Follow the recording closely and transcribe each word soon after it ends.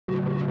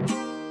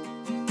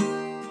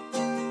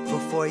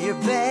for your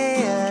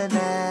bayonets.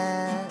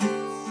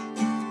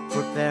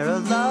 Prepare a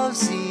love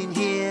scene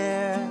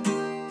here.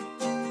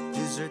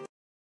 Desert.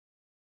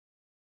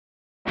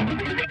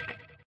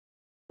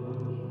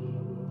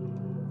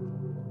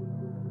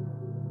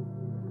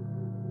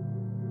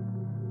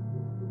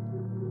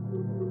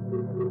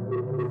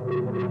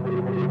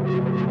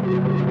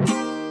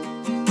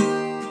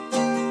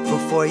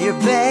 Before your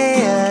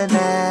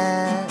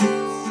bayonets,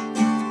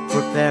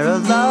 prepare a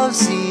love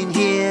scene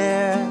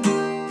here.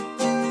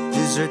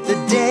 Desert the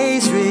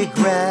day's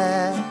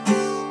regrets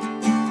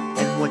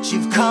and what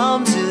you've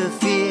come to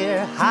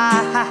fear. Ha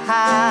ha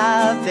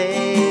ha,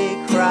 they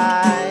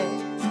cry.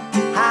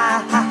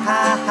 Ha ha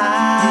ha ha.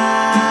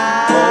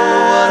 Oh,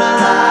 what a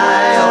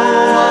lie, oh,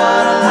 what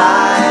a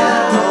lie,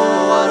 oh,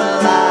 what a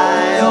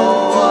lie, oh,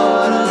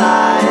 what a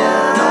lie,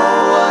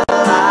 oh, what a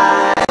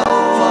lie, oh,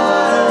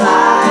 what a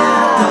lie,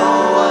 oh,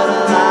 what a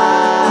lie.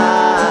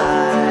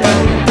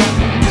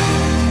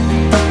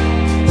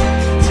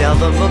 Tell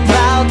them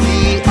about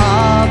the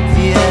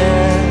obvious.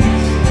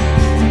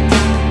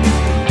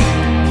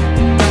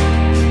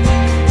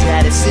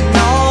 Jettison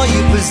all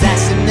you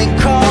possess and then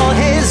call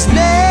his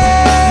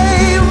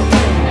name.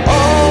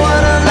 Oh,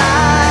 what a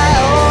lie,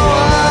 oh,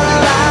 what a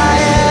lie,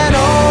 and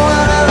oh,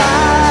 what a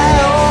lie,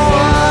 oh,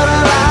 what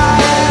a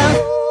lie,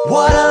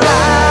 what a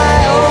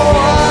lie, oh,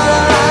 what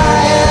a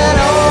lie, and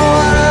oh,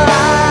 what a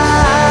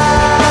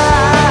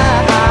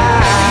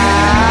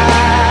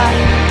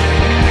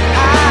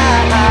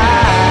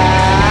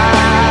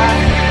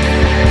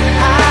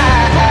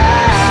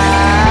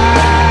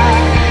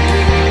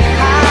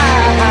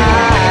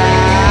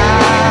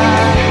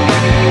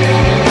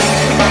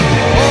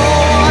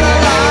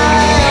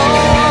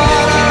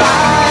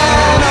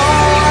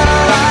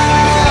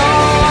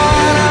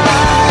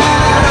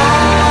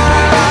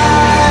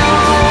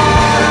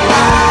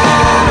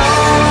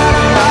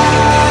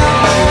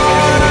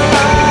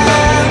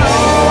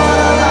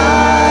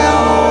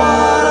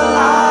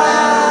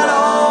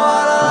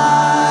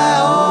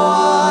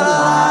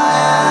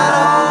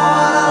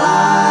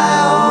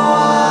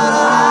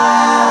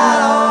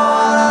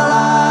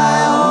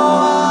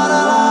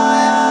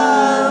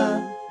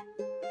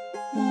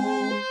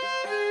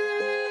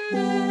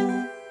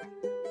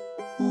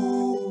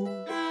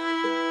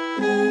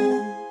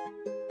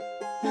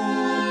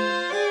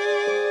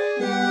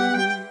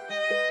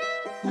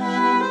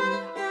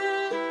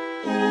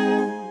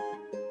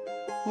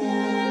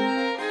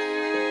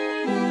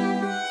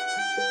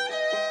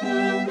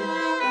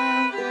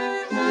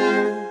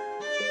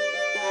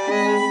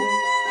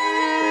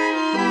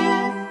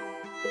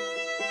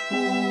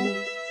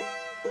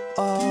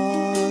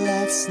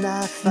let's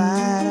not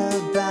fight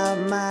about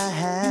my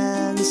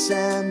hands.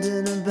 Sand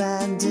and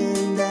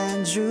abandoned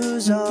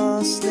andrews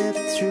all slip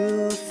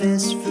through.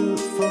 Fist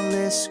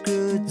fruitfulness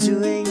grew.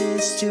 Doing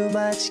this too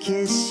much,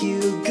 kiss you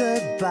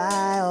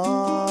goodbye.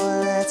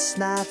 Oh, let's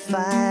not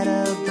fight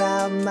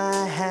about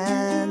my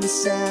hands.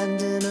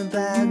 Sand and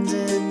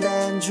abandoned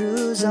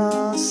andrews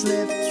all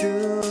slip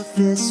through.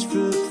 Fist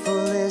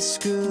fruitfulness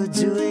grew.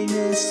 Doing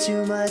this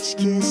too much,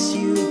 kiss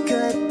you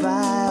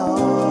goodbye.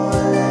 Oh,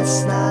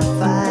 let's not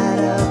fight